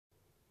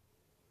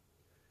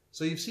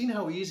So you've seen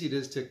how easy it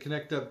is to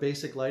connect up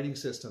basic lighting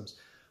systems,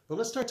 but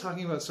let's start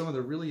talking about some of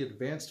the really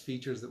advanced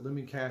features that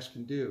LumenCache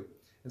can do,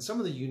 and some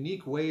of the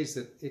unique ways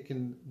that it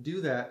can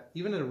do that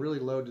even at a really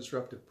low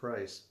disruptive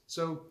price.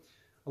 So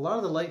a lot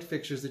of the light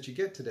fixtures that you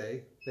get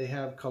today, they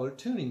have color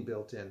tuning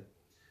built in.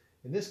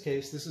 In this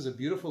case, this is a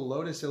beautiful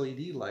Lotus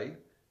LED light.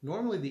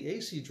 Normally the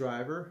AC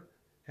driver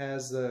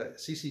has the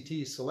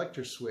CCT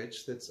selector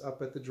switch that's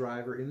up at the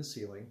driver in the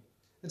ceiling.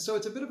 And so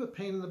it's a bit of a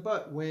pain in the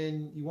butt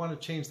when you want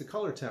to change the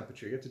color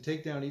temperature. You have to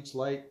take down each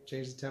light,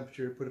 change the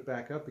temperature, put it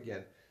back up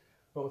again.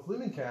 But with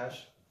LumenCache,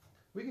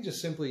 we can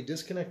just simply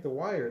disconnect the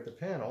wire at the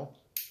panel,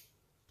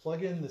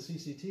 plug in the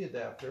CCT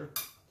adapter,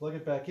 plug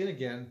it back in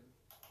again,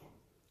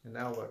 and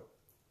now look,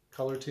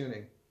 color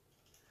tuning.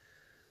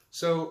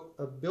 So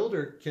a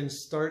builder can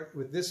start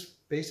with this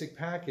basic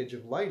package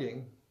of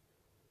lighting.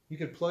 You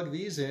could plug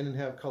these in and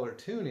have color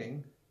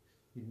tuning.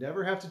 You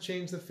never have to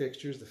change the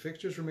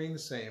fixtures remain the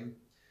same.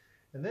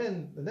 And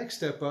then the next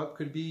step up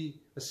could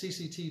be a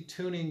CCT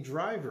tuning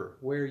driver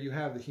where you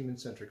have the Human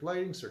Centric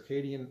Lighting,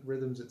 Circadian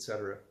Rhythms,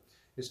 etc.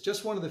 It's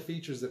just one of the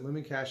features that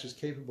LumenCache is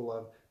capable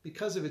of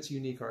because of its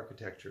unique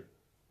architecture.